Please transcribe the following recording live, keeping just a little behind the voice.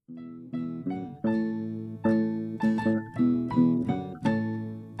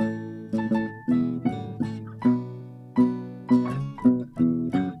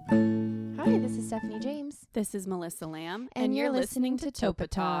This is Melissa Lamb, And you're listening to Topa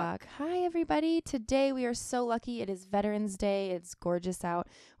Talk. Hi, everybody. Today we are so lucky. It is Veterans Day. It's gorgeous out.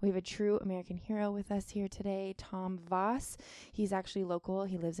 We have a true American hero with us here today, Tom Voss. He's actually local.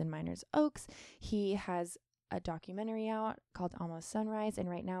 He lives in Miners Oaks. He has a documentary out called Almost Sunrise, and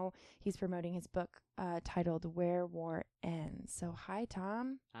right now he's promoting his book titled Where War Ends. So hi,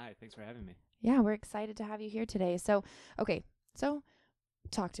 Tom. Hi, thanks for having me. Yeah, we're excited to have you here today. So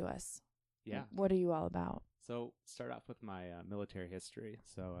talk to us. Yeah. What are you all about? So start off with my military history.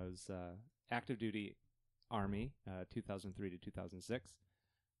 So I was active duty Army, 2003 to 2006.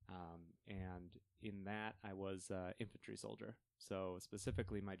 And in that, I was infantry soldier. So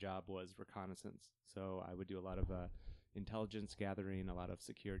specifically, my job was reconnaissance. So I would do a lot of intelligence gathering, a lot of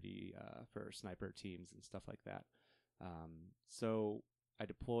security for sniper teams and stuff like that. So I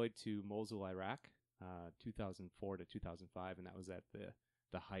deployed to Mosul, Iraq, 2004 to 2005, and that was at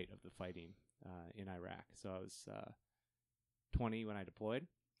the height of the fighting in Iraq. So I was 20 when I deployed,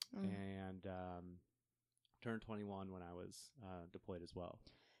 and turned 21 when I was deployed as well.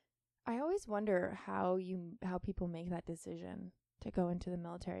 I always wonder how people make that decision to go into the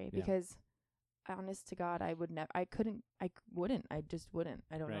military, because honest to God, I just wouldn't.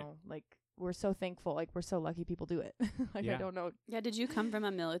 I don't know. Like, we're so thankful. Like, we're so lucky people do it. I don't know. Yeah. Did you come from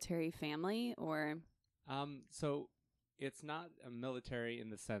a military family or? So it's not a military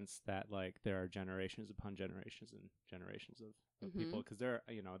in the sense that like there are generations upon generations and generations of people, because there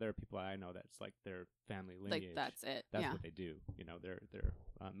are people I know that's like their family lineage. Like that's it. That's what they do. They're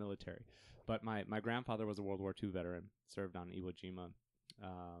military. But my grandfather was a World War II veteran, served on Iwo Jima,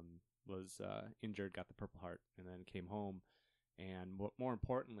 was injured, got the Purple Heart, and then came home. And more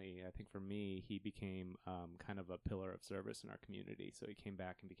importantly, I think for me, he became kind of a pillar of service in our community. So he came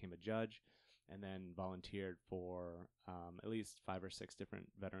back and became a judge, and then volunteered for at least 5 or 6 different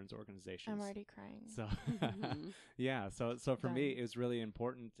veterans organizations. I'm already crying. So yeah, so for me, it was really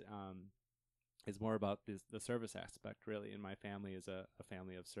important. It's more about the service aspect, really. And my family is a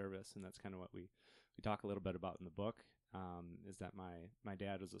family of service, and that's kind of what we talk a little bit about in the book. Is that my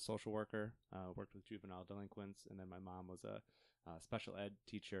dad was a social worker, worked with juvenile delinquents, and then my mom was a special ed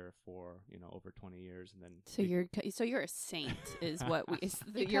teacher for over 20 years, and then so you're a saint, is what we.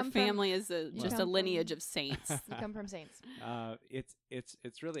 Your family is just a lineage of saints. You come from saints.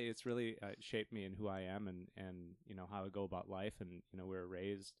 It's really shaped me in who I am, and how I go about life, and we're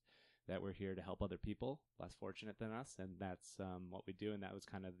raised that we're here to help other people less fortunate than us, and that's what we do, and that was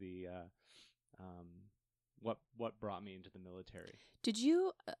kind of the what brought me into the military. Did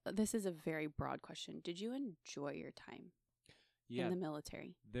you? This is a very broad question. Did you enjoy your time in the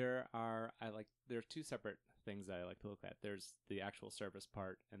military? There are 2 separate things that I like to look at. There's the actual service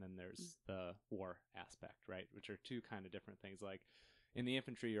part, and then there's the war aspect, right? Which are 2 kind of different things. Like in the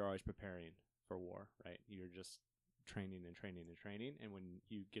infantry, you're always preparing for war, right? You're just training and training and training, and when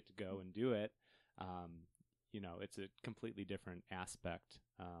you get to go and do it, it's a completely different aspect.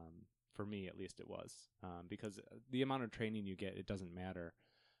 For me, at least, it was because the amount of training you get, it doesn't matter.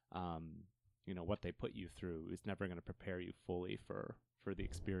 What they put you through is never going to prepare you fully for the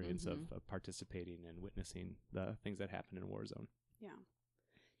experience of participating and witnessing the things that happen in a war zone. Yeah.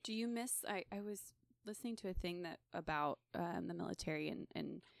 Do you miss? I was listening to a thing about the military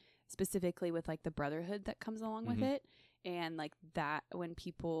and specifically with like the brotherhood that comes along with it, and like that when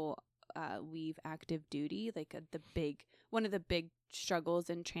people leave active duty, like one of the big struggles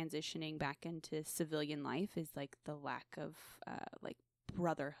in transitioning back into civilian life is like the lack of like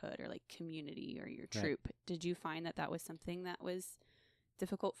brotherhood or like community or your troop. Right. Did you find that was something that was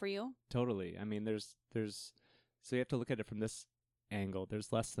difficult for you? Totally. I mean, there's so you have to look at it from this angle.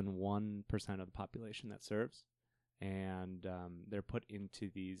 There's less than 1% of the population that serves, and they're put into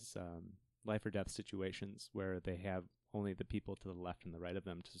these life or death situations where they have only the people to the left and the right of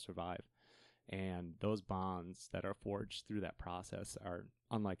them to survive. And those bonds that are forged through that process are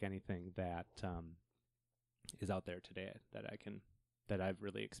unlike anything that is out there today that I've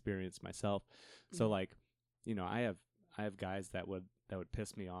really experienced myself. So like, I have guys that would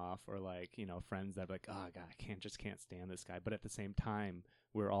piss me off, or like, friends that are like, oh God, I can't stand this guy. But at the same time,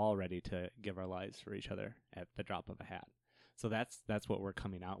 we're all ready to give our lives for each other at the drop of a hat. So that's what we're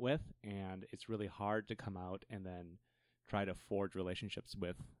coming out with. And it's really hard to come out and then try to forge relationships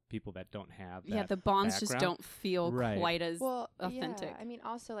with people that don't have that the bonds background. Just don't feel quite as authentic. Yeah. I mean,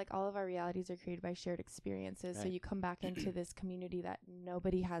 also, like, all of our realities are created by shared experiences. Right. So you come back into this community that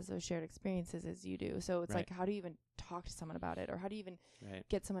nobody has those shared experiences as you do. So it's like, how do you even talk to someone about it? Or how do you even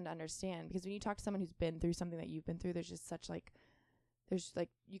get someone to understand? Because when you talk to someone who's been through something that you've been through, there's just such like,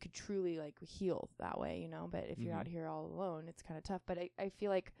 you could truly like heal that way, But if you're out here all alone, it's kind of tough. But I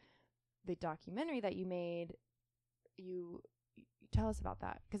feel like the documentary that you made, you tell us about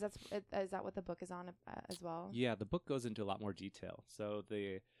that, because is that what the book is on as well? Yeah, the book goes into a lot more detail. So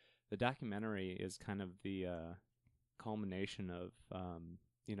the documentary is kind of the culmination of,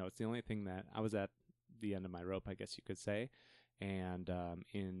 it's the only thing that I was at the end of my rope, I guess you could say. And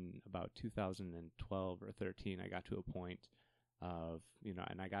in about 2012 or 13, I got to a point of,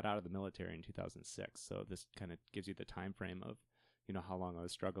 and I got out of the military in 2006. So this kind of gives you the time frame of, how long I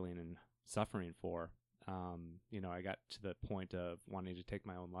was struggling and suffering for. I got to the point of wanting to take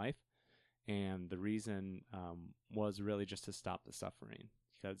my own life. And the reason was really just to stop the suffering,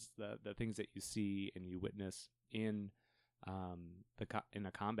 because the things that you see and you witness in in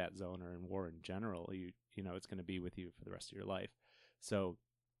a combat zone or in war in general, it's going to be with you for the rest of your life. So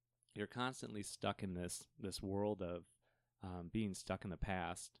you're constantly stuck in this world of being stuck in the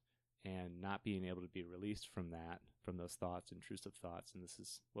past and not being able to be released from those thoughts, intrusive thoughts. And this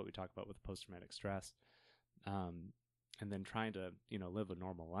is what we talk about with post-traumatic stress. And then trying to, live a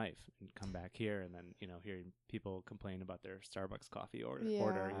normal life and come back here, and then, hearing people complain about their Starbucks coffee order.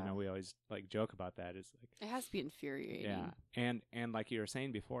 We always joke about that. It's it has to be infuriating. Yeah. And like you were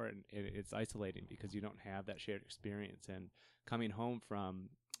saying before, it's isolating because you don't have that shared experience. And coming home from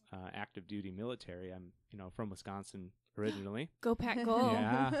active duty military, I'm, from Wisconsin originally. Go Pack Go.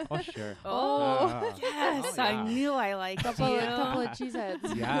 Yeah. Oh, sure. Oh, yes. Oh, yeah. I knew I liked you. Couple of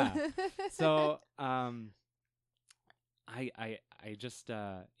cheeseheads. Yeah. So, I just,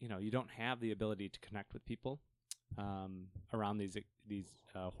 you don't have the ability to connect with people around these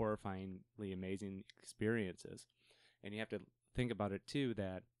horrifyingly amazing experiences. And you have to think about it, too,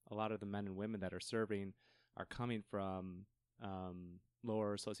 that a lot of the men and women that are serving are coming from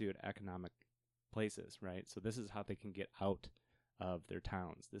lower socioeconomic places, right? So this is how they can get out of their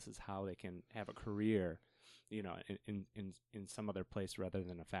towns. This is how they can have a career, in some other place rather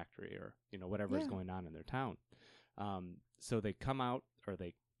than a factory or, whatever is going on in their town. So they come out or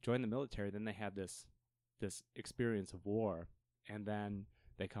they join the military, then they have this experience of war, and then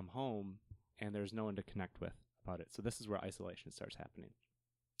they come home and there's no one to connect with about it. So this is where isolation starts happening.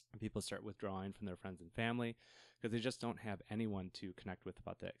 And people start withdrawing from their friends and family because they just don't have anyone to connect with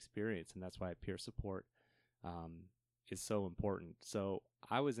about that experience. And that's why peer support is so important. So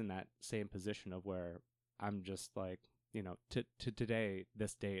I was in that same position of where I'm just like, to today,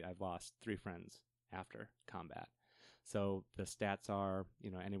 this date, I've lost 3 friends after combat. So the stats are,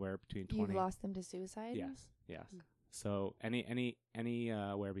 anywhere between 20. You've lost them to suicide? Yes. So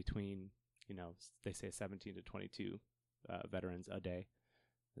anywhere between, they say 17 to 22 veterans a day.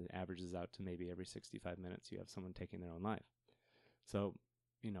 It averages out to maybe every 65 minutes you have someone taking their own life. So,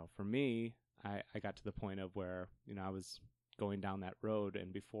 for me, I got to the point of where, I was going down that road,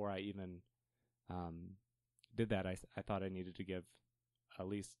 and before I even did that, I thought I needed to give at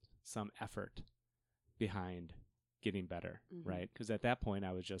least some effort behind getting better, right? Because at that point,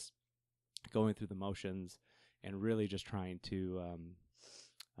 I was just going through the motions and really just trying to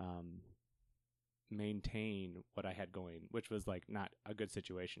maintain what I had going, which was not a good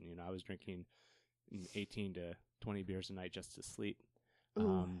situation. I was drinking 18 to 20 beers a night just to sleep,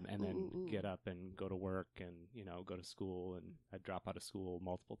 and then get up and go to work and, go to school, and I'd drop out of school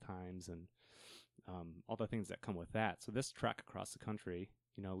multiple times, and all the things that come with that. So this trek across the country,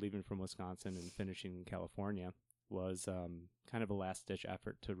 leaving from Wisconsin and finishing in California, was kind of a last-ditch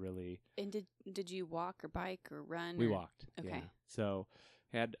effort to really... And did you walk or bike or run? We walked. Okay. Yeah. So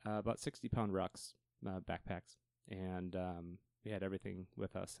had about 60-pound rucks, backpacks, and we had everything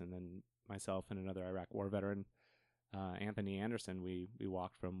with us. And then myself and another Iraq War veteran, Anthony Anderson, we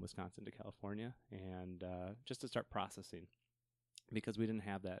walked from Wisconsin to California, and just to start processing, because we didn't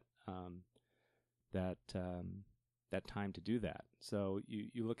have that time to do that. So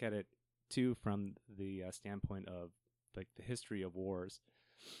you look at it too from the standpoint of the history of wars.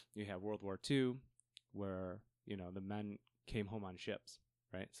 You have World War II, where the men came home on ships,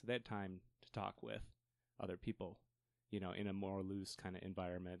 right? So they had time to talk with other people, in a more loose kind of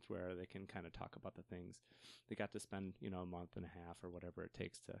environment where they can kind of talk about the things. They got to spend a month and a half or whatever it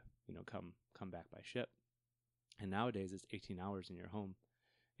takes to come back by ship. And nowadays it's 18 hours in your home.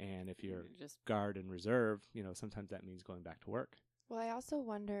 And if you're just guard and reserve, sometimes that means going back to work. Well, I also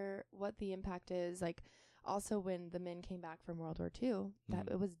wonder what the impact is. Also when the men came back from World War II, that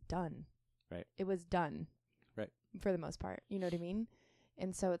it was done. Right. It was done. Right. For the most part. You know what I mean?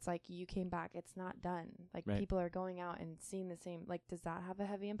 And so it's you came back, it's not done. Right. People are going out and seeing the same. Does that have a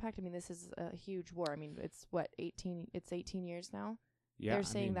heavy impact? I mean, this is a huge war. I mean, it's 18 years now? Yeah. They're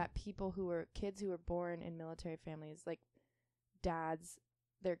saying that kids who were born in military families, dads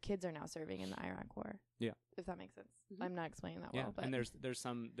their kids are now serving in the Iraq War. Yeah. If that makes sense. Mhm. I'm not explaining that Yeah, well, but and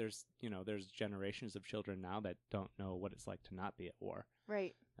there's generations of children now that don't know what it's like to not be at war.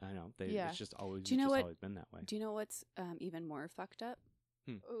 right. I know Yeah. it's just always Do you know what- always been that way. Do you know what's even more fucked up?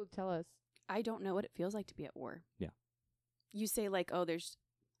 Oh, tell us. I don't know what it feels like to be at war. Yeah. You say like, oh, there's.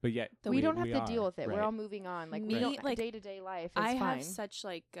 But yet We don't have to deal are, with it. right? We're all moving on. Like we Me, don't like, day-to-day life is I fine. have such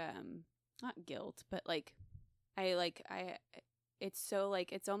like not guilt, but like I it's so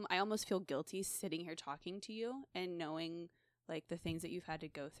like I almost feel guilty sitting here talking to you and knowing like the things that you've had to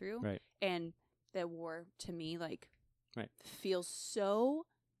go through. Right. And the war to me like Right. feels so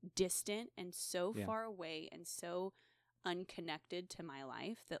distant and so Yeah. far away and so unconnected to my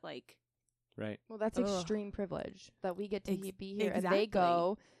life that like Right. Well, that's Ugh. extreme privilege that we get to Ex- be here, and exactly. they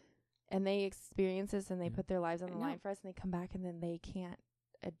go, and they experience this, and they Yeah. put their lives on I the know. line for us, and they come back, and then they can't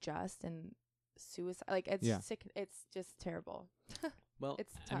adjust, and suicide. Like it's Yeah. sick. It's just terrible. Well,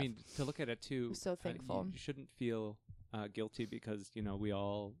 It's I mean, tough. to look at it too, I'm so thankful. You shouldn't feel guilty because we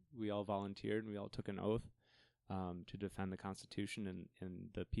all volunteered and we all took an oath to defend the Constitution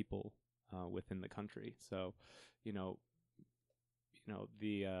and the people within the country. So,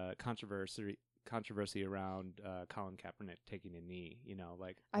 the controversy around Colin Kaepernick taking a knee.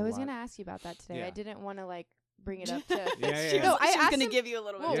 I was gonna ask you about that today. I Yeah. didn't want to like bring it up to. Yeah. She No, was, I she was asked gonna him- give you a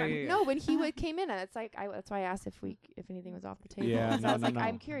little bit Well, of time. Yeah. no, when he came in, and it's like that's why I asked if anything was off the table. Yeah, So I was no, like, no.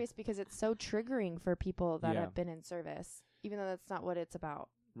 I'm curious because it's so triggering for people that Yeah. have been in service, even though that's not what it's about.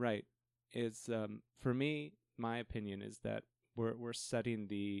 Right. It's for me, my opinion is that we're setting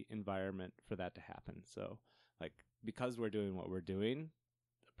the environment for that to happen. So, like, because we're doing what we're doing,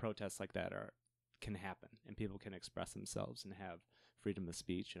 protests like that can happen, and people can express themselves and have freedom of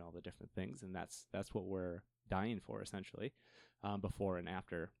speech and all the different things, and that's what we're dying for, essentially, before and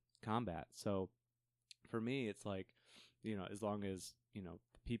after combat. So, for me, it's like, as long as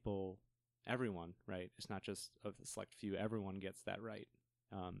people, everyone, right? It's not just a select few. Everyone gets that right.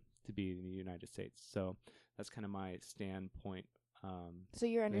 To be in the United States. So that's kind of my standpoint. So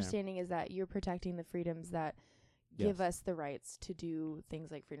your understanding is that you're protecting the freedoms that give Yes. us the rights to do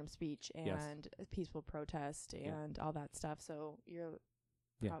things like freedom of speech Yes. and peaceful protest and all that stuff. So you're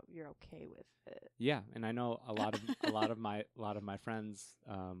you're okay with it. Yeah, and I know a lot of my friends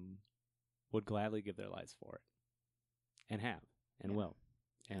would gladly give their lives for it, and have and Yeah. will.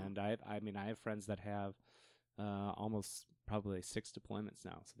 And I have friends that have almost probably 6 deployments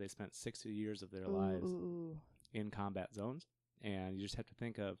now. So they spent 6 years of their lives Ooh. in combat zones. And you just have to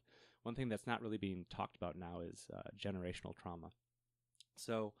think of one thing that's not really being talked about now is generational trauma.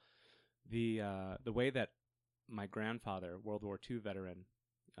 So the way that my grandfather, World War II veteran,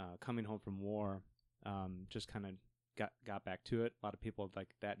 coming home from war, just kind of got back to it. A lot of people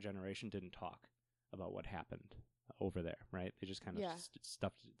like that generation didn't talk about what happened over there, right? They just kind of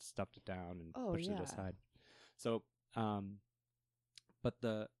stuffed it down and pushed it aside. So, but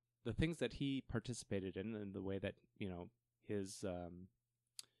the things that he participated in and the way that his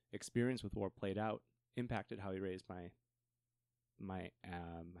experience with war played out impacted how he raised my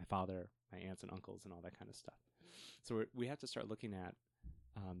father, my aunts and uncles, and all that kind of stuff. So we have to start looking at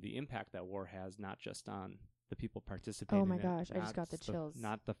the impact that war has, not just on the people participating. Oh my in gosh, it, I just got the chills.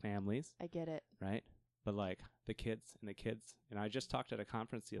 Not the families, I get it. right? But like the kids. And I just talked at a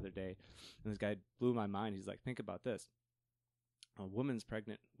conference the other day, and this guy blew my mind. He's like, think about this: a woman's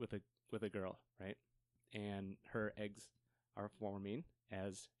pregnant with a girl, right? And her eggs are forming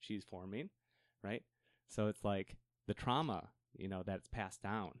as she's forming, right? So it's like the trauma, that's passed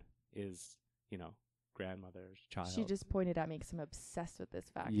down is, grandmother's child. She just pointed at me because I'm obsessed with this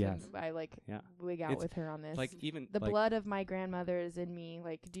fact. Yes. And I wig out It's with her on this. like even the like, blood of my grandmother is in me.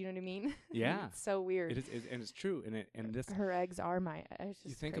 Like, do you know what I mean? Yeah. It's so weird. It is, and it's true. And this, Her eggs are my. It's just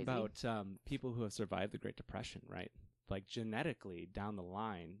you think crazy. about people who have survived the Great Depression, right? Like genetically down the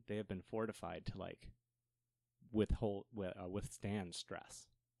line, they have been fortified to like withstand stress,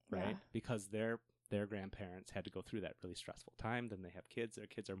 right? Yeah. Because their grandparents had to go through that really stressful time. Then they have kids. Their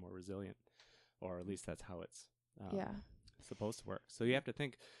kids are more resilient, or at least that's how it's supposed to work. So you have to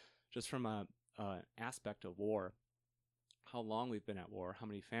think, just from a aspect of war, how long we've been at war, how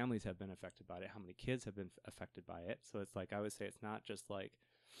many families have been affected by it, how many kids have been affected by it. So it's like I would say, it's not just like,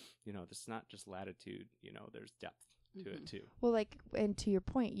 it's not just latitude. There's depth to it too. Well, like, and to your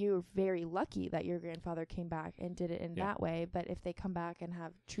point, you're very lucky that your grandfather came back and did it in that way. But if they come back and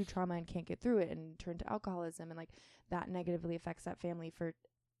have true trauma and can't get through it and turn to alcoholism, and like that negatively affects that family for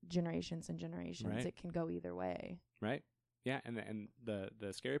generations and generations, Right. It can go either way. Right. Yeah, and the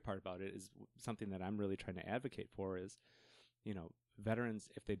scary part about it is something that I'm really trying to advocate for is, veterans,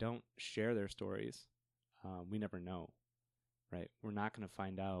 if they don't share their stories, we never know, right? We're not going to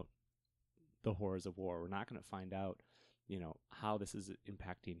find out the horrors of war. We're not going to find out, how this is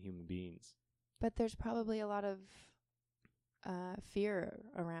impacting human beings. But there's probably a lot of fear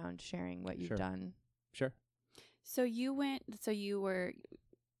around sharing what you've Sure. done. Sure. So you were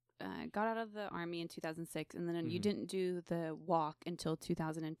got out of the Army in 2006, and then you Mhm. didn't do the walk until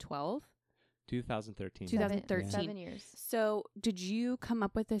 2012? 2013. 2013. 7 years. So did you come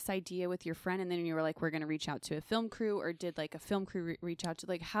up with this idea with your friend, and then you were like, we're going to reach out to a film crew, or did like a film crew reach out to,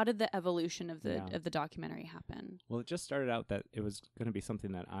 like, how did the evolution of the Yeah. of the documentary happen? Well, it just started out that it was going to be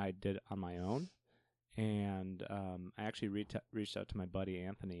something that I did on my own. And I actually reached out to my buddy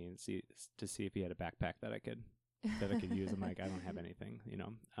Anthony and see if he had a backpack that I could use. I'm like, I don't have anything,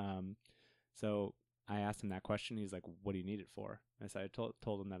 So I asked him that question. He's like, what do you need it for? And so I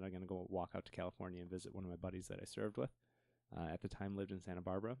told him that I'm going to go walk out to California and visit one of my buddies that I served with. At the time lived in Santa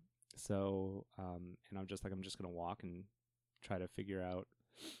Barbara. So, and I'm just going to walk and try to figure out,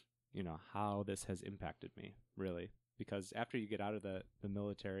 how this has impacted me, really. Because after you get out of the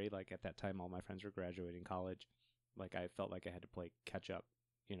military, like at that time, all my friends were graduating college. Like I felt like I had to play catch up,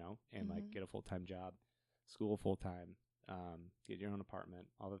 and like get a full-time job, school full-time, get your own apartment,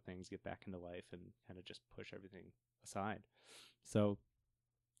 all the things, get back into life and kind of just push everything aside. So,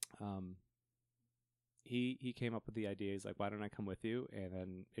 he came up with the idea. He's like, why don't I come with you? And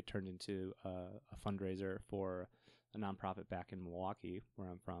then it turned into a fundraiser for a nonprofit back in Milwaukee, where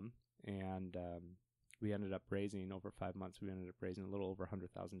I'm from. And, we ended up raising over 5 months. We ended up raising a little over $100,000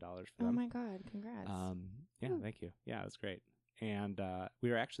 for them. Oh my God! Congrats. Yeah, thank you. Yeah, it was great. And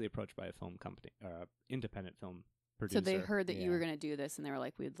we were actually approached by a film company, independent film producer. So they heard that you Yeah. were going to do this, and they were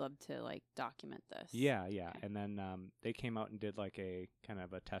like, we'd love to like document this. Yeah, yeah. Okay. And then they came out and did like a kind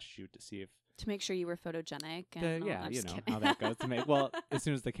of a test shoot to see if To make sure you were photogenic. And yeah, I'm just kidding. how that goes. Well, as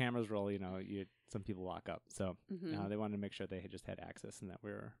soon as the cameras roll, some people lock up. So Mhm. they wanted to make sure they had just had access and that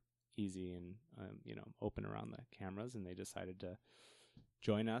we were easy and open around the cameras, and they decided to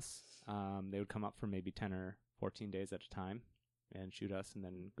join us. They would come up for maybe 10 or 14 days at a time and shoot us, and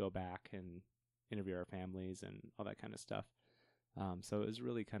then go back and interview our families and all that kind of stuff. So it was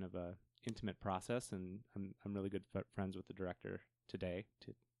really kind of a intimate process, and I'm really good friends with the director today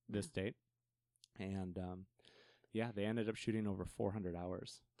to this date. And they ended up shooting over 400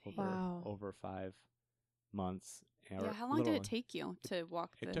 hours Wow. over 5 months. Yeah, how long did it take you to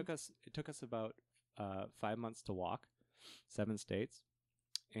walk It took us about 5 months to walk 7 states,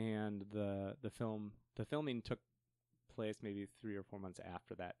 and the filming took place maybe 3 or 4 months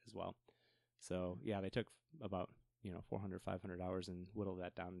after that as well. So yeah, they took about 400, 500 hours and whittled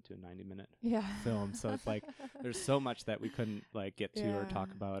that down into a 90-minute Yeah. film. So it's like there's so much that we couldn't like get to or talk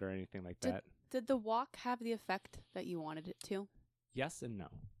Yeah. about or anything like that. Did the walk have the effect that you wanted it to? Yes and no.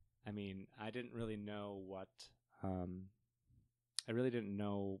 I mean, I didn't really know what I really didn't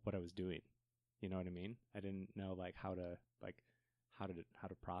know what I was doing. You know what I mean? I didn't know like how to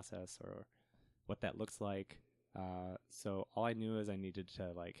process or what that looks like. So all I knew is I needed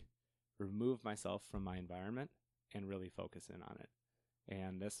to like remove myself from my environment and really focus in on it.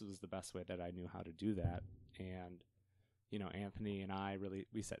 And this was the best way that I knew how to do that. And Anthony and I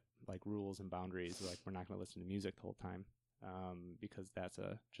we set like rules and boundaries. We're like, we're not going to listen to music the whole time. Because that's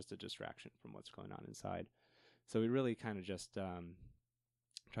just a distraction from what's going on inside. So we really kind of just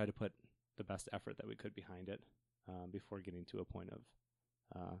try to put the best effort that we could behind it before getting to a point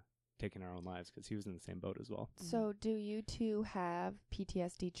of taking our own lives, because he was in the same boat as well. So do you two have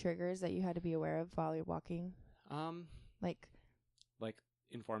PTSD triggers that you had to be aware of while you're walking? Like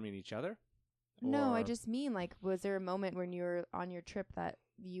Informing each other? No, I Or- just mean like, was there a moment when you were on your trip that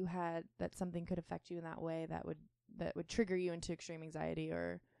you had that something could affect you in that way that would trigger you into extreme anxiety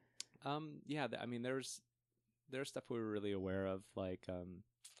or? There's stuff we were really aware of, like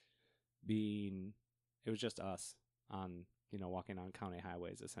it was just us on walking on county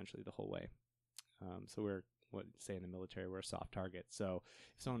highways essentially the whole way. So we're in the military, we're a soft target. So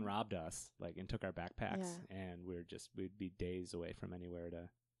if someone robbed us and took our backpacks, and we'd be days away from anywhere to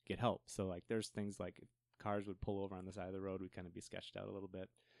get help. So like there's things like if cars would pull over on the side of the road, we'd kind of be sketched out a little bit.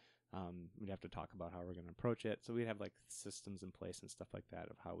 We'd have to talk about how we're going to approach it. So we'd have like systems in place and stuff like that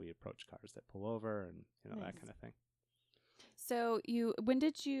of how we approach cars that pull over and that kind of thing. So when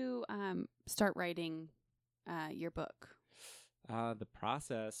did you start writing your book? The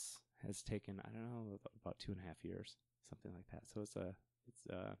process has taken, I don't know, about 2.5 years, something like that. So it's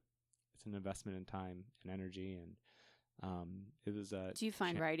an investment in time and energy, and it was. Do you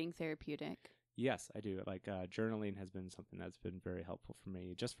find writing therapeutic? Yes, I do. Like journaling has been something that's been very helpful for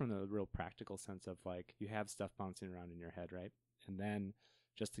me, just from the real practical sense of like you have stuff bouncing around in your head, right? And then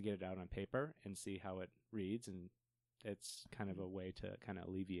just to get it out on paper and see how it reads and it's kind of a way to kind of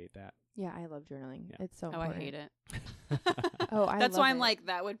alleviate that. Yeah, I love journaling. Yeah. It's so Oh, I important. hate it. That's That's why I'm like,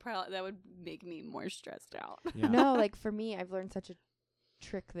 that would make me more stressed out. Yeah. No, like for me, I've learned such a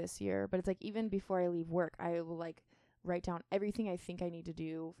trick this year, but it's like even before I leave work, I will like write down everything I think I need to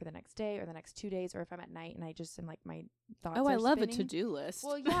do for the next day or the next 2 days, or if I'm at night and I just am like my thoughts. Oh, are I love spinning. a to-do list.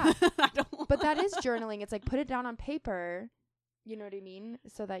 Well, yeah, I don't but that is journaling. It's like put it down on paper. You know what I mean?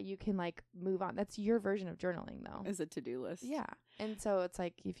 So that you can like move on. That's your version of journaling, though. is a to-do list. Yeah. And so it's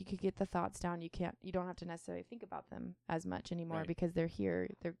like if you could get the thoughts down, you don't have to necessarily think about them as much anymore Right. because they're here.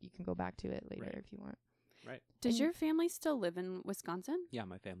 You can go back to it later Right. if you want. Right. Does And- your family still live in Wisconsin? Yeah,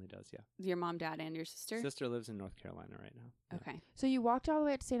 my family does. Yeah. Your mom, dad, and your sister? Sister lives in North Carolina right now. Yeah. Okay. So you walked all the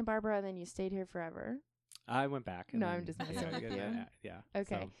way up to Santa Barbara and then you stayed here forever. I went back. And No, then- I'm just messing with you. Yeah.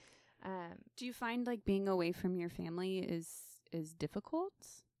 Okay. So, Do you find like being away from your family is difficult?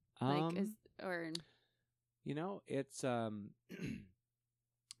 Like is or you know, it's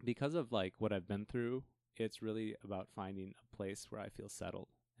because of like what I've been through, it's really about finding a place where I feel settled.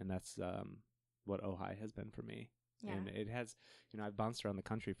 And that's what Ojai has been for me. Yeah. And it has, you know, I've bounced around the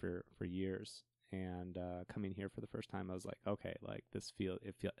country for years, and coming here for the first time, I was like, okay, like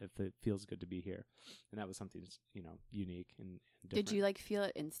it feels good to be here, and that was something, you know, unique and different. did you like feel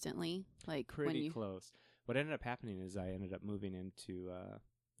it instantly? Like when Pretty you close. What ended up happening is I ended up moving into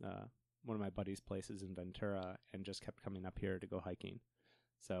one of my buddy's places in Ventura, and just kept coming up here to go hiking.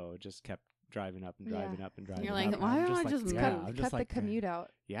 So just kept driving up and driving Yeah. up and driving You're up. like, and why I'm don't I like, just yeah, move? I'm cut just the like, commute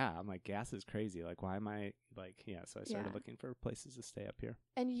out. yeah, I'm like, gas is crazy. Like, why am I like, yeah. So I started Yeah. looking for places to stay up here.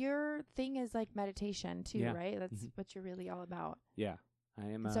 And your thing is like meditation too, Yeah. right? That's Mhm. what you're really all about. Yeah, I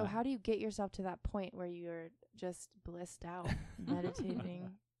am. So how do you get yourself to that point where you're just blissed out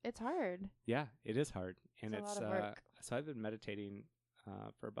meditating? It's hard. Yeah, it is hard, and It's a it's lot of work. so I've been meditating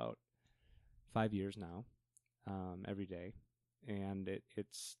for about 5 years now, every day, and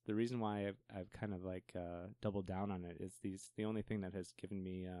it's the reason why I've kind of like doubled down on it is the only thing that has given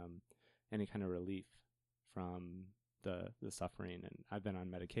me any kind of relief from the suffering. And I've been on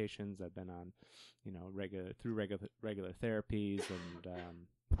medications, I've been on, you know, regular therapies, and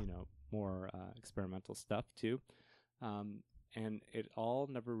you know, more experimental stuff too. And it all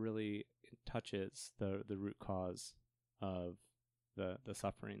never really touches the root cause of the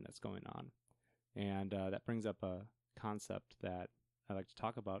suffering that's going on. And that brings up a concept that I like to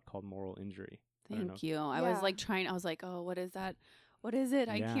talk about called moral injury. I don't know. Thank you. I was Yeah. like I was like, oh, what is that? What is it?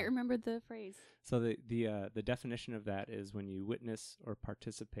 I Yeah. can't remember the phrase. So the definition of that is when you witness or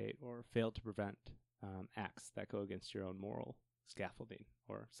participate or fail to prevent acts that go against your own moral scaffolding.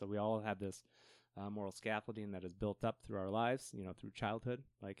 So we all have this moral scaffolding that is built up through our lives, you know, through childhood.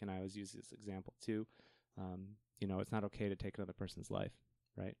 Like, and I always use this example too. You know, it's not okay to take another person's life,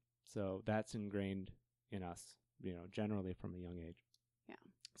 right? So that's ingrained in us, you know, generally from a young age. Yeah.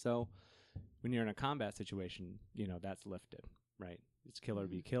 So when you're in a combat situation, you know, that's lifted, right? It's kill or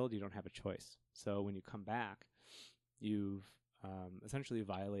be killed. You don't have a choice. So when you come back, you've essentially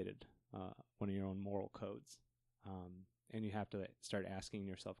violated one of your own moral codes. And you have to start asking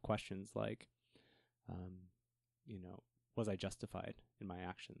yourself questions like, you know, was I justified in my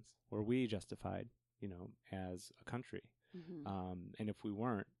actions? Were we justified, you know, as a country? Mm-hmm. And if we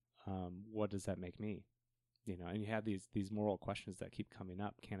weren't, what does that make me? You know, and you have these moral questions that keep coming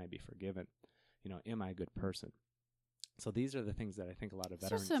up. Can I be forgiven? You know, am I a good person? So these are the things that I think a lot of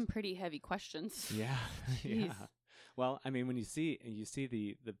Those are veterans. some pretty heavy questions. Yeah, yeah. Jeez. Well, I mean, when you see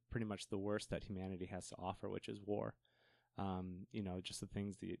the pretty much the worst that humanity has to offer, which is war. You know, just the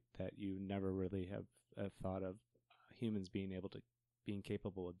things that you never really have thought of humans being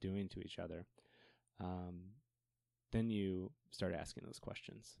capable of doing to each other. Then you start asking those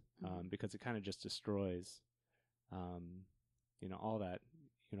questions, because it kind of just destroys, you know, all that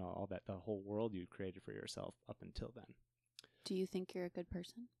the whole world you created for yourself up until then. Do you think you're a good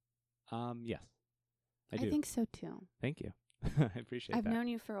person? Yes, I do. think so too. Thank you. I appreciate I've that. known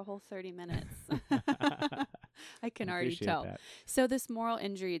you for a whole 30 minutes. I can I already appreciate tell. that. So this moral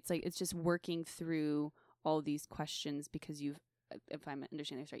injury, it's just working through all these questions because if I'm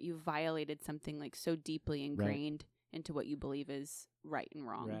understanding this right, you've violated something like so deeply ingrained into what you believe is right and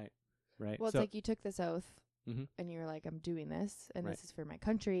wrong. Right. Well, it's like you took this oath Mhm. and you're like, I'm doing this and Right. this is for my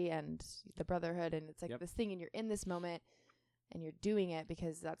country and the brotherhood. And it's like Yep. this thing and you're in this moment and you're doing it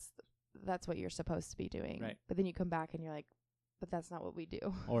because that's what you're supposed to be doing. Right. But then you come back and you're like, but that's not what we do.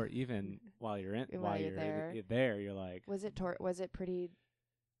 or even while you're While you're there, you're like, Was it pretty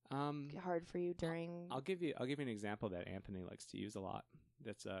um, hard for you during? I'll give you an example that Anthony likes to use a lot.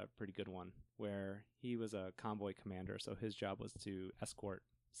 That's a pretty good one, where he was a convoy commander, so his job was to escort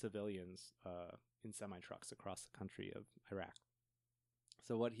civilians in semi-trucks across the country of Iraq.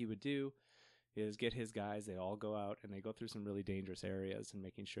 So what he would do is get his guys, they all go out and they go through some really dangerous areas and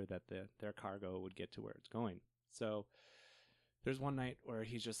making sure that their cargo would get to where it's going. So there's one night where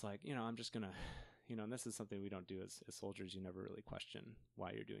he's just like, I'm just going to, and this is something we don't do as soldiers. You never really question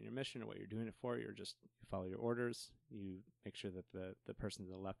why you're doing your mission or what you're doing it for. You follow your orders. You make sure that the person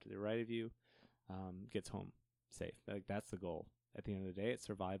to the left or the right of you gets home safe. Like, that's the goal. At the end of the day, it's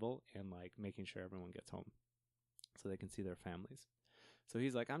survival and like making sure everyone gets home so they can see their families. So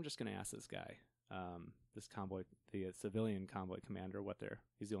he's like, I'm just going to ask this guy, this convoy, the civilian convoy commander,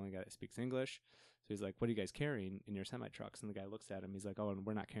 he's the only guy that speaks English. So he's like, what are you guys carrying in your semi-trucks? And the guy looks at him. He's like, oh, and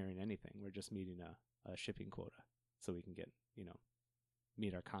we're not carrying anything. We're just meeting a shipping quota so we can get,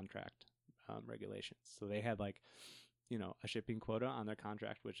 meet our contract regulations. So they had like, a shipping quota on their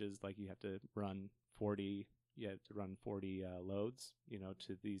contract, which is like you have to run 40 loads,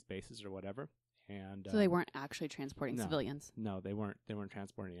 to these bases or whatever. And so they weren't actually transporting civilians. No, they weren't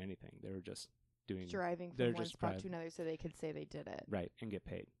transporting anything. They were just driving from one spot to another so they could say they did it. Right, and get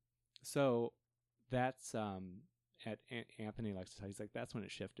paid. So that's Anthony likes to tell. He's like, that's when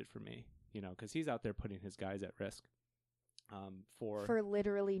it shifted for me, because he's out there putting his guys at risk for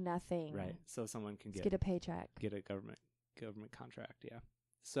literally nothing. Right. So someone can get a paycheck, get a government contract. Yeah.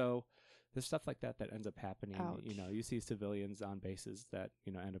 So there's stuff like that ends up happening. Ouch. You see civilians on bases that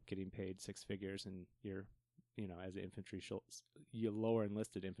end up getting paid six figures, and you're as an you lower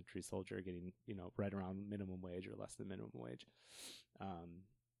enlisted infantry soldier getting right around minimum wage or less than minimum wage,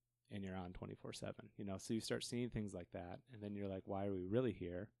 and you're on 24/7. So you start seeing things like that, and then you're like, why are we really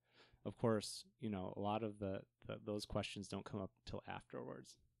here? Of course, a lot of those questions don't come up till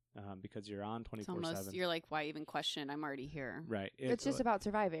afterwards. Because you're on 24/7. You're like, why even question? I'm already here. Right. It's just about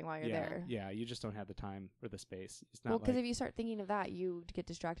surviving while you're there. Yeah, you just don't have the time or the space. It's not because if you start thinking of that, you get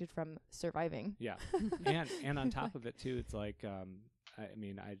distracted from surviving. Yeah, and on top of it too, it's like,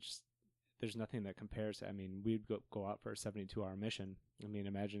 there's nothing that compares. We'd go out for a 72-hour mission.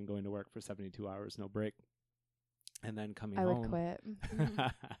 Imagine going to work for 72 hours, no break. And then coming home. I would quit.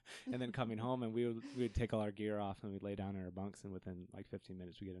 And then coming home, and we would take all our gear off, and we'd lay down in our bunks, and within like 15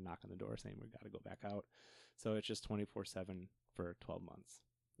 minutes, we get a knock on the door saying we got to go back out. So it's just 24/7 for 12 months,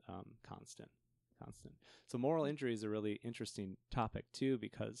 constant. So moral injury is a really interesting topic too,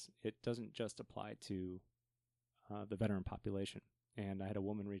 because it doesn't just apply to the veteran population. And I had a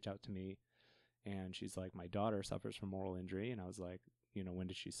woman reach out to me, and she's like, my daughter suffers from moral injury, and I was like, when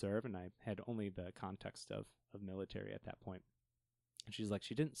did she serve? And I had only the context of military at that point. And she's like,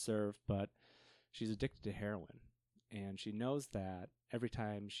 she didn't serve, but she's addicted to heroin. And she knows that every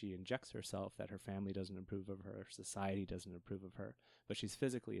time she injects herself, that her family doesn't approve of her, society doesn't approve of her, but she's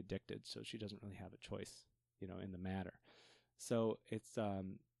physically addicted, so she doesn't really have a choice, in the matter. So it's, I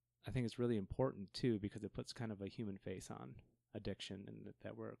think it's really important too, because it puts kind of a human face on addiction, and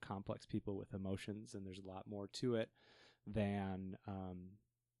that we're complex people with emotions, and there's a lot more to it than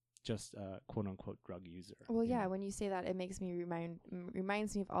just a quote unquote drug user. Well, yeah, when you say that, it makes me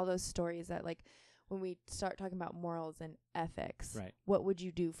reminds me of all those stories that, like, when we start talking about morals and ethics, right, what would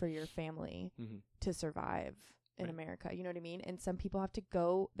you do for your family to survive in America? You know what I mean? And some people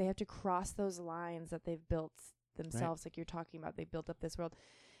they have to cross those lines that they've built themselves, like you're talking about. They built up this world,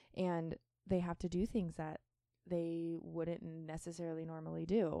 and they have to do things that they wouldn't necessarily normally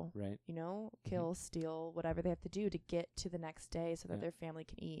do. Right. Kill, steal, whatever they have to do to get to the next day so that their family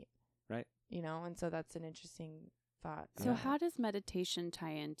can eat. Right. And so that's an interesting thought. So how does meditation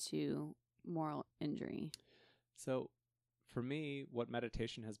tie into moral injury? So for me, what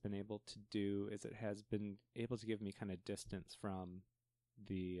meditation has been able to do is it has been able to give me kind of distance from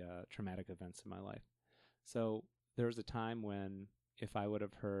the traumatic events in my life. So there was a time when if I would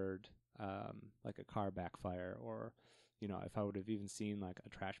have heard like a car backfire, or if I would have even seen like a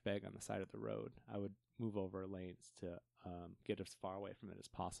trash bag on the side of the road, I would move over lanes to get as far away from it as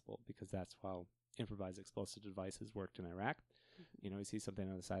possible, because that's how improvised explosive devices worked in Iraq. You see something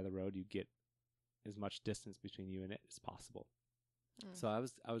on the side of the road, you get as much distance between you and it as possible. So I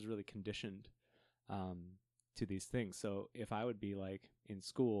was really conditioned to these things. So if I would be like in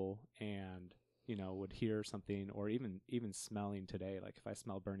school and would hear something, or even smelling today, like if I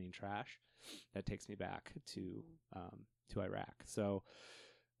smell burning trash, that takes me back to Iraq. So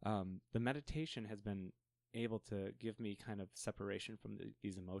the meditation has been able to give me kind of separation from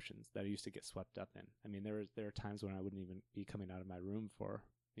these emotions that I used to get swept up in. There are times when I wouldn't even be coming out of my room for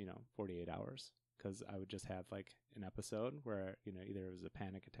 48 hours, because I would just have like an episode where either it was a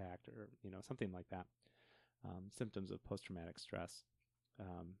panic attack or something like that, symptoms of post-traumatic stress,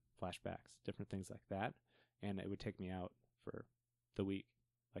 flashbacks, different things like that, and it would take me out for the week.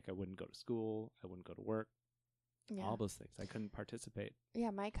 Like I wouldn't go to school, I wouldn't go to work, all those things. I couldn't participate.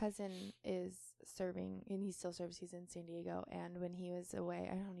 Yeah, my cousin is serving, and he still serves. He's in San Diego, and when he was away,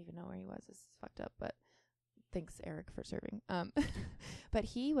 I don't even know where he was. This is fucked up, but thanks, Eric, for serving. But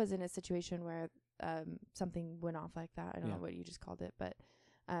he was in a situation where something went off like that. I don't know what you just called it, but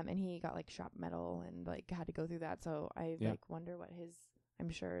and he got like shrapnel metal and like had to go through that. So I like wonder what his. I'm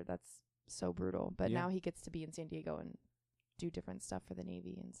sure that's so brutal, but now he gets to be in San Diego and do different stuff for the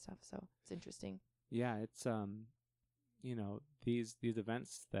Navy and stuff. So it's interesting. Yeah, it's you know, these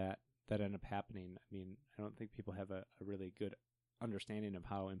events that end up happening. I mean, I don't think people have a really good understanding of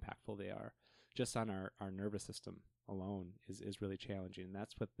how impactful they are. Just on our nervous system alone is really challenging. And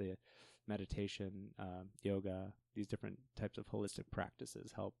that's what the meditation, yoga, these different types of holistic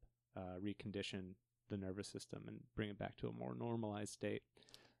practices help recondition the nervous system and bring it back to a more normalized state.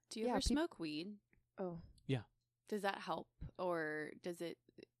 Do you ever smoke weed? Oh. Yeah. Does that help, or does it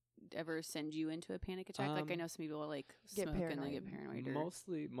ever send you into a panic attack? Like I know some people like get smoke paranoid. and they get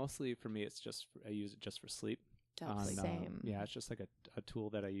paranoid. Mostly for me, it's just I use it just for sleep. Same. Yeah, it's just like a tool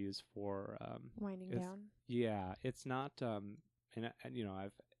that I use for winding down. Yeah, it's not. And you know,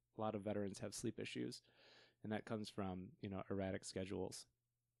 I've a lot of veterans have sleep issues, and that comes from erratic schedules,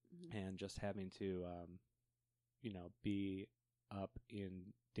 and just having to be up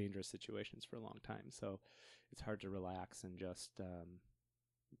in dangerous situations for a long time. So it's hard to relax and just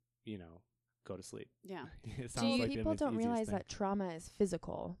go to sleep. Yeah. People don't realize that trauma is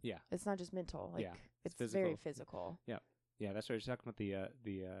physical. Yeah. It's not just mental. Like it's physical. very physical. Yeah. Yeah, that's why you're talking about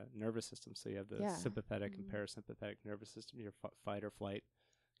the nervous system. So you have the sympathetic and parasympathetic nervous system, your fight or flight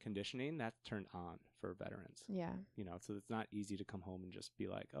conditioning, that's turned on for veterans. Yeah. So it's not easy to come home and just be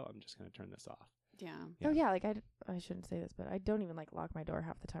like, oh, I'm just going to turn this off. Yeah. Oh yeah, like I shouldn't say this, but I don't even like lock my door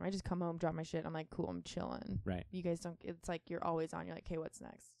half the time. I just come home, drop my shit. I'm like, cool, I'm chilling. Right. You guys don't. It's like you're always on. You're like, hey, what's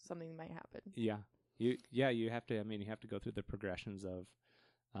next? Something might happen. Yeah. You have to. I mean, you have to go through the progressions of,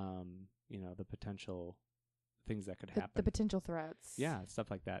 the potential things that could happen. The potential threats. Yeah,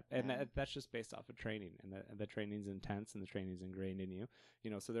 stuff like that, and that's just based off of training, and the training's intense, and the training's ingrained in you.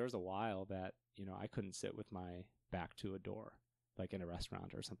 So there was a while that I couldn't sit with my back to a door, like in a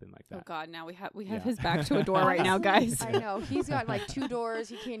restaurant or something like that. Oh God! Now we have his back to a door right now, guys. I know he's got like 2 doors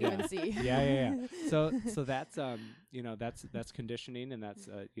he can't even see. Yeah. So that's that's conditioning, and that's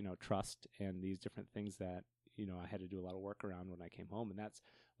trust, and these different things that I had to do a lot of work around when I came home, and that's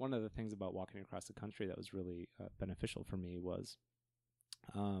one of the things about walking across the country that was really beneficial for me was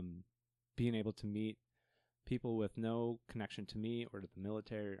being able to meet people with no connection to me or to the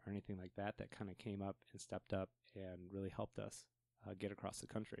military or anything like that kind of came up and stepped up and really helped us get across the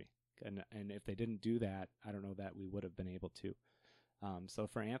country. And if they didn't do that, I don't know that we would have been able to. So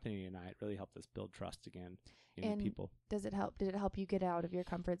for Anthony and I, it really helped us build trust again in people. Did it help you get out of your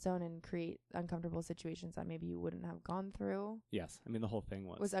comfort zone and create uncomfortable situations that maybe you wouldn't have gone through? Yes. I mean, the whole thing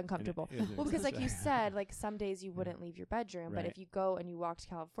was uncomfortable. Well, because like you said, like some days you wouldn't leave your bedroom, but if you go and you walk to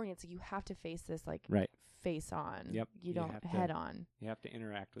California, it's like you have to face this like face on. Yep. You don't head on. You have to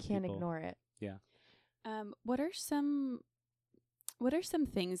interact with people. Can't ignore it. Yeah. What are some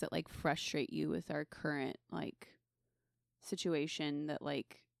things that like frustrate you with our current like situation that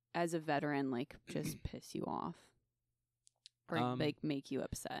like as a veteran like just piss you off or like make you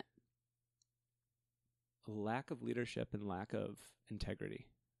upset? Lack of leadership and lack of integrity.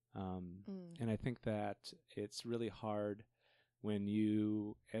 And I think that it's really hard when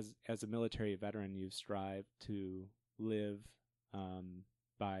you as a military veteran you strive to live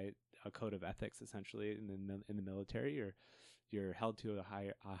by a code of ethics essentially in the military. You're held to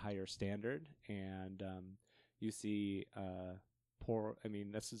a higher standard, and you see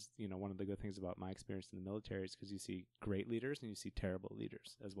this is one of the good things about my experience in the military is because you see great leaders and you see terrible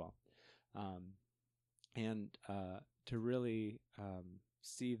leaders as well, and to really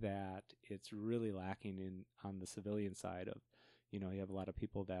see that it's really lacking on the civilian side of you have a lot of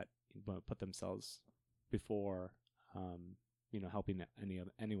people that put themselves before helping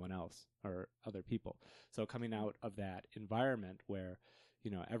anyone else or other people. So coming out of that environment where,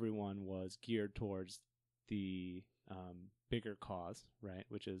 everyone was geared towards the bigger cause, right,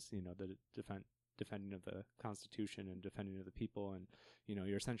 which is, the defending of the Constitution and defending of the people, and,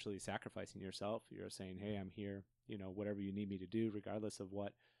 you're essentially sacrificing yourself. You're saying, hey, I'm here, whatever you need me to do, regardless of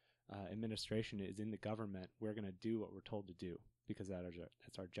what administration is in the government, we're going to do what we're told to do because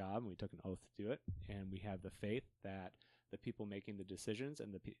that's our job, and we took an oath to do it, and we have the faith that the people making the decisions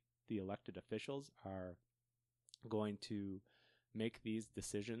and the elected officials are going to make these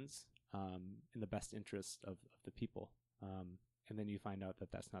decisions in the best interest of the people. And then you find out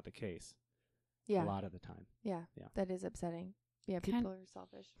that that's not the case a lot of the time. Yeah. That is upsetting. Yeah, people are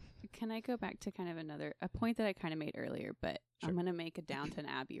selfish. Can I go back to kind of a point that I kind of made earlier, but Sure. I'm going to make a Downton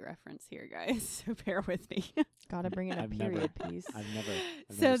Abbey reference here, guys. So bear with me. Gotta bring in a I've never- period piece. I've never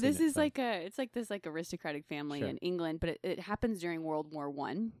So seen this it, is it's like this like aristocratic family Sure. in England, but it happens during World War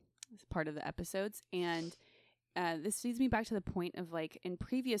I. It's part of the episodes. And this leads me back to the point of like in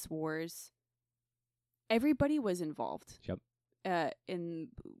previous wars, everybody was involved. Yep. In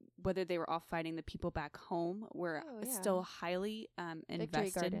whether they were off fighting, the people back home were Oh, yeah. still highly Victory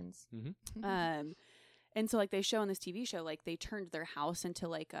invested. Gardens. Mm-hmm. And so like they show in this TV show, like they turned their house into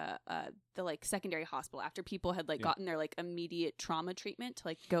like the like secondary hospital after people had like Yeah. gotten their like immediate trauma treatment to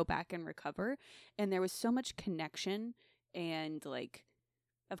like go back and recover. And there was so much connection and like,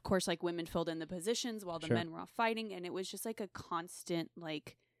 of course, like women filled in the positions while the Sure. men were off fighting. And it was just like a constant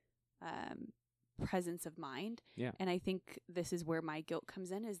like presence of mind. Yeah. And I think this is where my guilt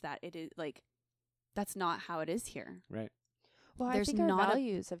comes in, is that it is like, that's not how it is here. Right. Well, I There's think our not a-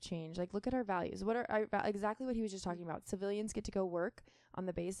 values have changed. Like, look at our values. What are exactly what he was just talking about? Civilians get to go work on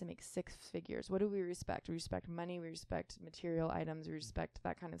the base and make 6 figures. What do we respect? We respect money. We respect material items. We respect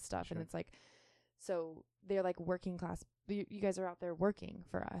that kind of stuff. Sure. And it's like, so they're like working class. You guys are out there working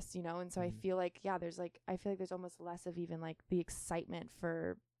for us, you know? And so I Mhm. feel like, I feel like there's almost less of even like the excitement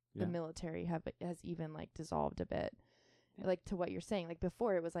for Yeah. the military has even like dissolved a bit. Yeah. Like to what you're saying, like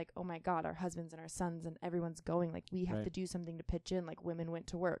before it was like, oh my God, our husbands and our sons and everyone's going, like we have Right. to do something to pitch in. Like women went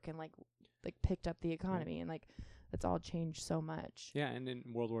to work and like picked up the economy and like it's all changed so much. Yeah, and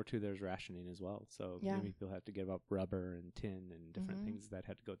in World War II, there's rationing as well. So Yeah. maybe people had to give up rubber and tin and different Mhm. things that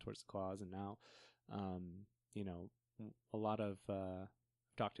had to go towards the cause. And now, you know, a lot of I've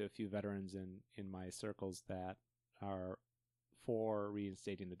talked to a few veterans in my circles that are for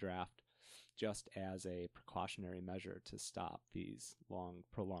reinstating the draft, just as a precautionary measure to stop these long,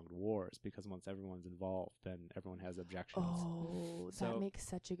 prolonged wars. Because once everyone's involved, then everyone has objections. Oh, that So- makes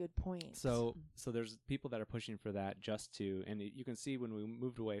such a good point. So there's people that are pushing for that just to, and you can see when we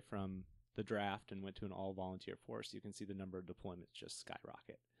moved away from the draft and went to an all volunteer force, you can see the number of deployments just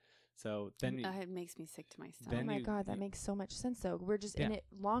skyrocket. So then It makes me sick to my oh stomach. then my you- God, that you- makes so much sense though. We're just in Yeah. it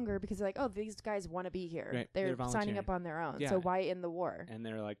longer because they're like, oh, these guys want to be here. Right, They're they're signing up volunteering. on their own. Yeah. So why in the war? and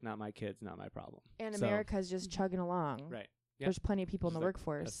they're like, not my kids, not my problem. And So- America's just chugging along. Right. Yeah. There's plenty of people in Just the like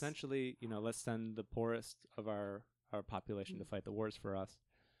workforce. Essentially, let's send the poorest of our population to fight the wars for us.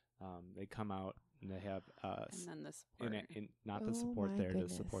 They come out and they have And then the support. not the Oh support my there to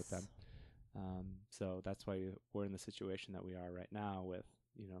support them. goodness. So that's why we're in the situation that we are right now with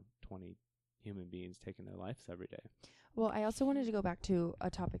 20 human beings taking their lives every day. Well, I also wanted to go back to a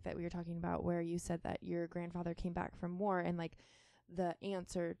topic that we were talking about where you said that your grandfather came back from war and like the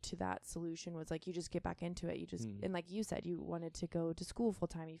answer to that solution was like you just get back into it. You just and like you said, you wanted to go to school full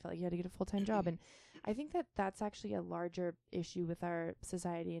time. You felt like you had to get a full time job, and I think that that's actually a larger issue with our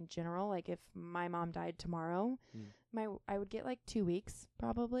society in general. Like if my mom died tomorrow, I would get like 2 weeks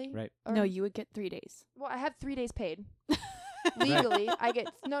probably. Right. Or- No, you would get 3 days. Well, I have 3 days paid. Legally, I get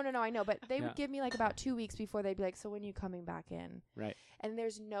no, I know, but they Yeah. would give me like about 2 weeks before they'd be like, so when you coming back in? Right. And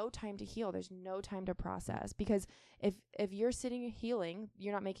there's no time to heal. There's no time to process because if you're sitting healing,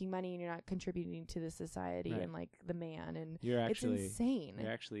 you're not making money and you're not contributing to the society Right. and like the man and You're it's insane.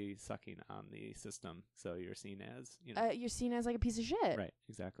 you're actually sucking on the system, so you're seen as You're seen as like a piece of shit, right,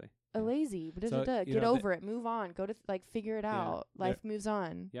 exactly. a Yeah. lazy. So, Get you know, over it. Move on. Go to like figure it out. Life moves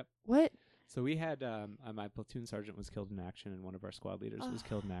on. Yep. What? So we had my platoon sergeant was killed in action, and one of our squad leaders was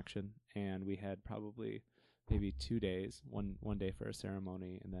killed in action, and we had probably maybe 2 days, one day for a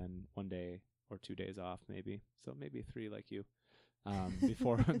ceremony, and then 1 day or 2 days off, maybe. So maybe 3 like you,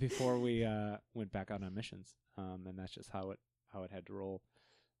 before we went back out on missions, and that's just how it had to roll.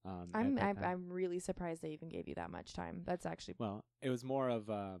 I'm really surprised they even gave you that much time. That's actually Well, it was more of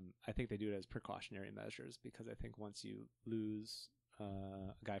I think they do it as precautionary measures because I think once you lose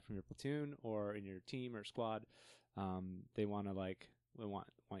a guy from your platoon or in your team or squad, they want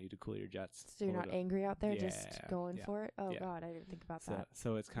you to cool your jets. so you're a not little. angry out there, Yeah, just going for it. Oh yeah. God, I didn't think about So, that.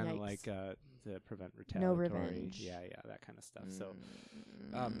 so it's kind of Yikes. like to prevent No retaliatory. revenge. Yeah, that kind of stuff. So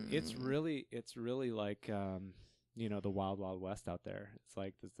Mm. it's really like the wild west out there. It's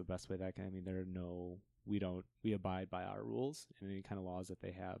like that's the best way that can. I mean, we abide by our rules and any kind of laws that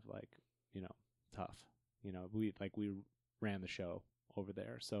they have. Like tough. We ran the show over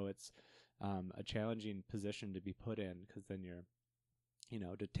there, so it's a challenging position to be put in because then you're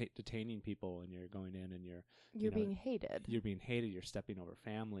detaining people and you're going in and You're being hated. you're being hated, you're stepping over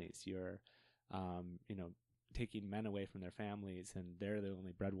families, you're taking men away from their families, and they're the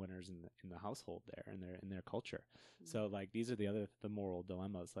only breadwinners in the household there in their culture. So like these are the moral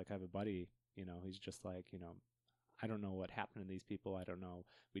dilemmas. Like I have a buddy, he's just like, I don't know what happened to these people. I don't know.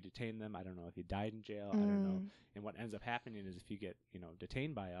 We detained them. I don't know if he died in jail. I don't know. And what ends up happening is if you get,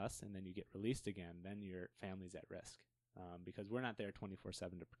 detained by us and then you get released again, then your family's at risk because we're not there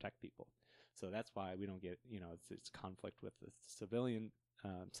 24/7 to protect people. So that's why we don't get, it's conflict with the civilian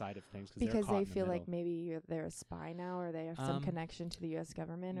side of things because they're they caught feel in the like maybe they're a spy now, or they have some connection to the U.S.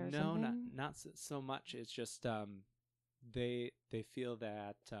 government or something. No, not so much. It's just they feel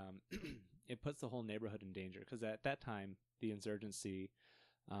that it puts the whole neighborhood in danger because at that time the insurgency,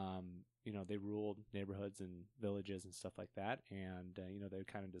 they ruled neighborhoods and villages and stuff like that, and they would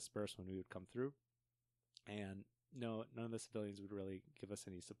kind of disperse when we would come through, and no, none of the civilians would really give us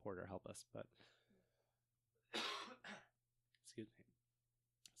any support or help us, but excuse me.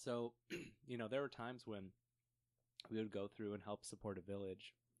 So, there were times when we would go through and help support a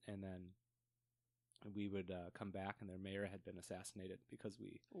village, and then we would come back and their mayor had been assassinated because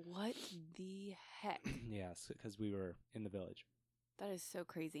we... What the heck? Yes, because we were in the village. That is so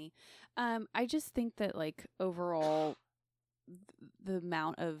crazy. I just think that, like, overall, the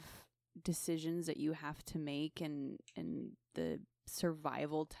amount of decisions that you have to make and the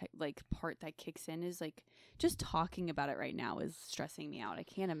survival part that kicks in is like just talking about it right now is stressing me out. I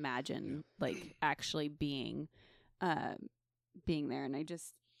can't imagine actually being there. And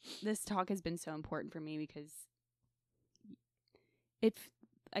this talk has been so important for me because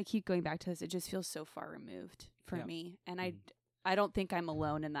I keep going back to this. It just feels so far removed for me. And I don't think I'm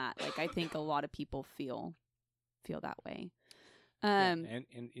alone in that. Like, I think a lot of people feel that way. And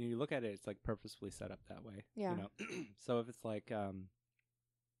you look at it, it's like purposefully set up that way. Yeah. So if it's like,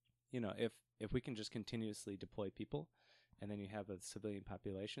 if we can just continuously deploy people, and then you have a civilian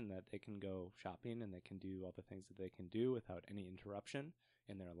population that they can go shopping and they can do all the things that they can do without any interruption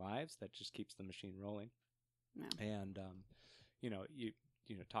in their lives, that just keeps the machine rolling. Yeah. And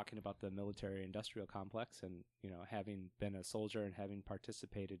talking about the military industrial complex, and having been a soldier and having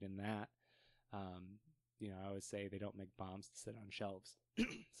participated in that. I always say they don't make bombs to sit on shelves.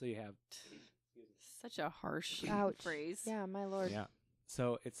 So you have... Such a harsh phrase. Yeah, my Lord. Yeah.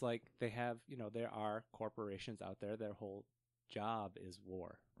 So it's like they have, there are corporations out there, their whole job is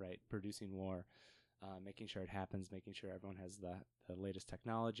war, right? Producing war, making sure it happens, making sure everyone has the latest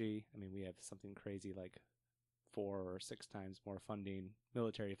technology. I mean, we have something crazy like 4 or 6 times more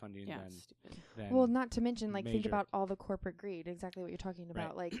military funding than well, not to mention, like, major. think about all the corporate greed, exactly what you're talking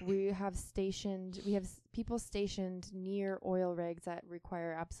about. Right. Like, we have people stationed near oil rigs that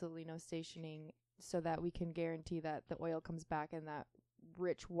require absolutely no stationing so that we can guarantee that the oil comes back and that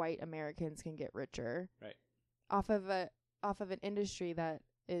rich white Americans can get richer. Right. Off of an industry that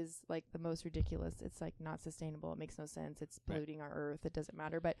is like the most ridiculous. It's like not sustainable. It makes no sense. It's polluting our earth. It doesn't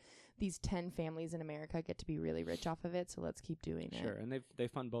matter. But these 10 families in America get to be really rich off of it. So let's keep doing it. Sure. And they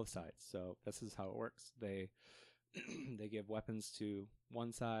fund both sides. So this is how it works. They give weapons to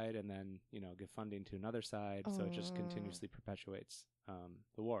one side and then, give funding to another side. So it just continuously perpetuates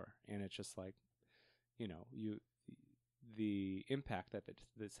the war. And it's just like, the impact that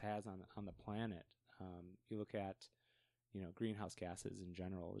this has on the planet. You look at, greenhouse gases in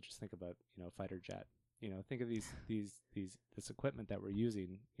general. Just think about, fighter jet. Think of this equipment that we're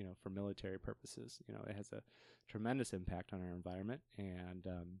using, for military purposes. It has a tremendous impact on our environment, and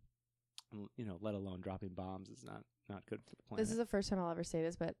let alone dropping bombs is not good for the planet. This is the first time I'll ever say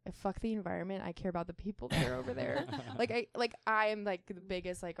this, but fuck the environment. I care about the people that are over there. I am like the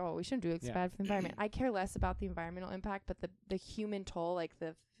biggest we shouldn't do it's bad for the environment. I care less about the environmental impact, but the human toll,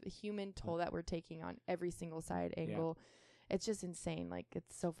 the human toll that we're taking on every single side angle. Yeah. It's just insane. Like,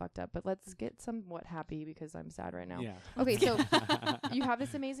 it's so fucked up. But let's get somewhat happy because I'm sad right now. Yeah. Okay, so you have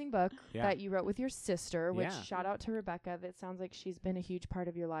this amazing book that you wrote with your sister, which shout out to Rebecca. That sounds like she's been a huge part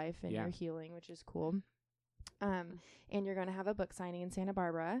of your life and your healing, which is cool. And you're going to have a book signing in Santa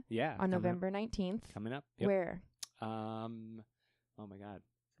Barbara on November 19th. Coming up. Yep. Where? Oh my God.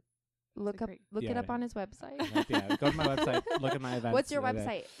 Look it up on his website. Go to my website. Look at my events. What's your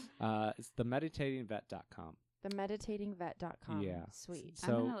website? It's themeditatingvet.com. Themeditatingvet.com. Yeah. Sweet. So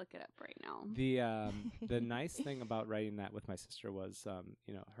I'm going to look it up right now. The nice thing about writing that with my sister was,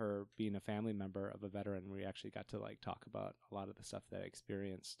 her being a family member of a veteran. We actually got to talk about a lot of the stuff that I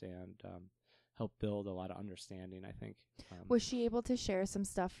experienced and help build a lot of understanding, I think. Was she able to share some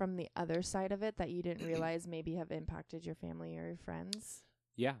stuff from the other side of it that you didn't realize maybe have impacted your family or your friends?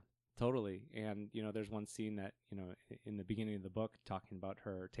 Yeah, totally. And, there's one scene that, in the beginning of the book talking about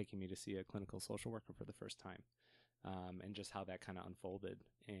her taking me to see a clinical social worker for the first time. And just how that kind of unfolded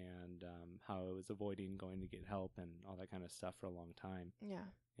and how I was avoiding going to get help and all that kind of stuff for a long time. Yeah.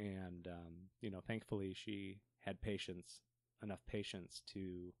 And, thankfully she had enough patience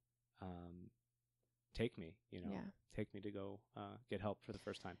to take me, Yeah. take me to go get help for the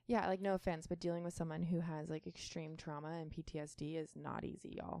first time. Yeah, like no offense, but dealing with someone who has like extreme trauma and PTSD is not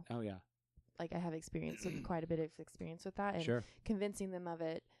easy, y'all. Oh yeah, Like I have experience with quite a bit of experience with that, and sure. convincing them of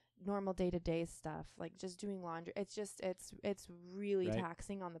it, normal day-to-day stuff, like just doing laundry. It's just it's really Right.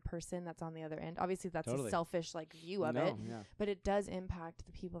 taxing on the person that's on the other end. Obviously that's Totally. a selfish like view of No, it, yeah, but it does impact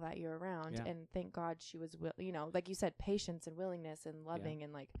the people that you're around. Yeah. And thank God she was like you said, patience and willingness and loving,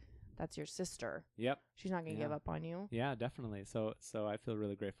 and like that's your sister. yep. She's not going to Yeah. give up on you. Yeah, definitely. So I feel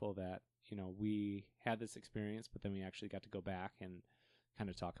really grateful that, we had this experience, but then we actually got to go back and kind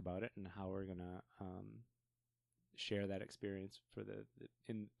of talk about it and how we're going to share that experience for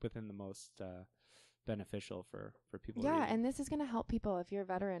within the most beneficial for people. Yeah, reading. and this is going to help people if you're a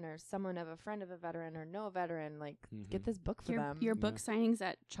veteran or someone of a friend of a veteran or know a veteran, like get Mhm. this book for them. Your book signings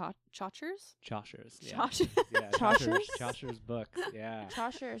at Chaucer's? Chaucer's. Yeah. Chaucer. Yeah, Chaucer's? Chaucer's books. Yeah.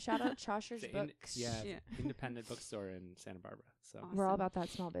 Chaucer, shout out Chaucer's It's books. yeah, Yeah. independent bookstore in Santa Barbara. So Awesome. We're all about that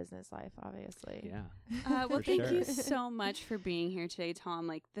small business life, obviously. yeah. Well, For thank sure. you so much for being here today, Tom.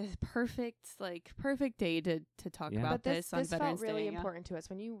 Like the perfect day to talk Yeah. about But this on felt Veterans really Day. important to us.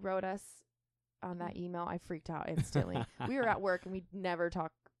 When you wrote us on that email, I freaked out instantly. We were at work and we never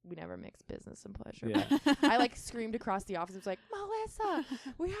mixed business and pleasure. Yeah. I like screamed across the office. It was like, Melissa,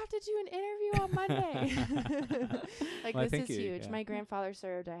 we have to do an interview on Monday. Like Well, this thank is you, huge. yeah. My grandfather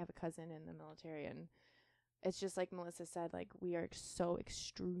served. I have a cousin in the military, and it's just like Melissa said, like we are so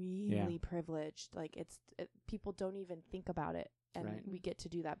extremely privileged. Like people don't even think about it. And Right. we get to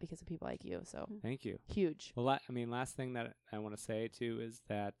do that because of people like you. So Thank you. huge. Well, last thing that I want to say too is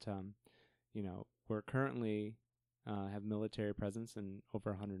that we're currently have military presence in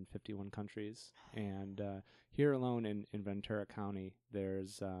over 151 countries, and here alone in Ventura County,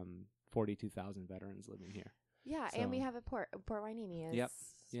 there's 42,000 veterans living here. Yeah, and we So- have a Port Hueneme is. Yep.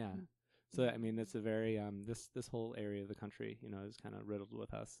 Yeah. So I mean, it's a very this whole area of the country, is kind of riddled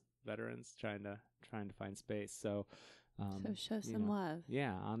with us veterans trying to find space. So So show you some know, love.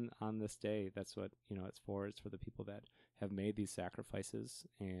 Yeah, on this day, that's what it's for. It's for the people that have made these sacrifices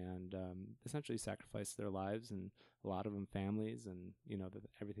and essentially sacrificed their lives, and a lot of them families, and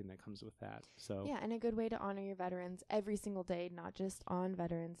everything that comes with that. So Yeah, and a good way to honor your veterans every single day, not just on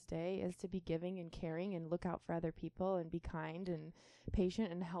Veterans Day, is to be giving and caring and look out for other people and be kind and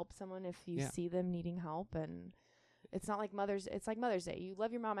patient and help someone if you Yeah. see them needing help. And it's not like it's like Mother's Day. You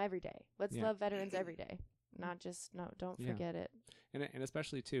love your mom every day. Let's Yeah. love veterans every day. Not just don't Yeah. forget it. and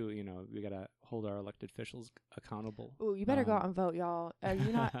especially too, we gotta hold our elected officials accountable. Ooh, you better go out and vote, y'all. Are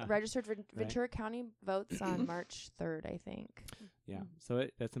you not registered? Ventura County votes on March 3rd, I think. Yeah, so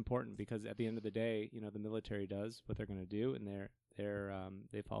that's important because at the end of the day, the military does what they're going to do, and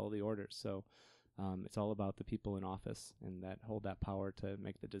they follow the orders. So it's all about the people in office and that hold that power to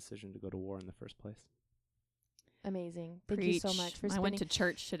make the decision to go to war in the first place. Amazing. Thank you so Preach. much for I spending. went to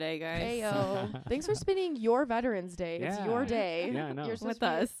church today, guys. Ayo. Thanks for spending your Veterans Day. It's Yeah. your day. Yeah, I know. You're With supposed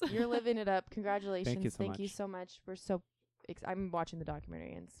to us. You're living it up. Congratulations. Thank you so much. We're so I'm watching the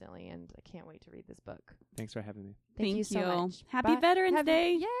documentary instantly, and I can't wait to read this book. Thanks for having me. Thank you so much. Happy Bye. Veterans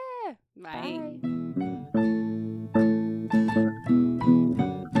Day. Yeah. Bye. Bye.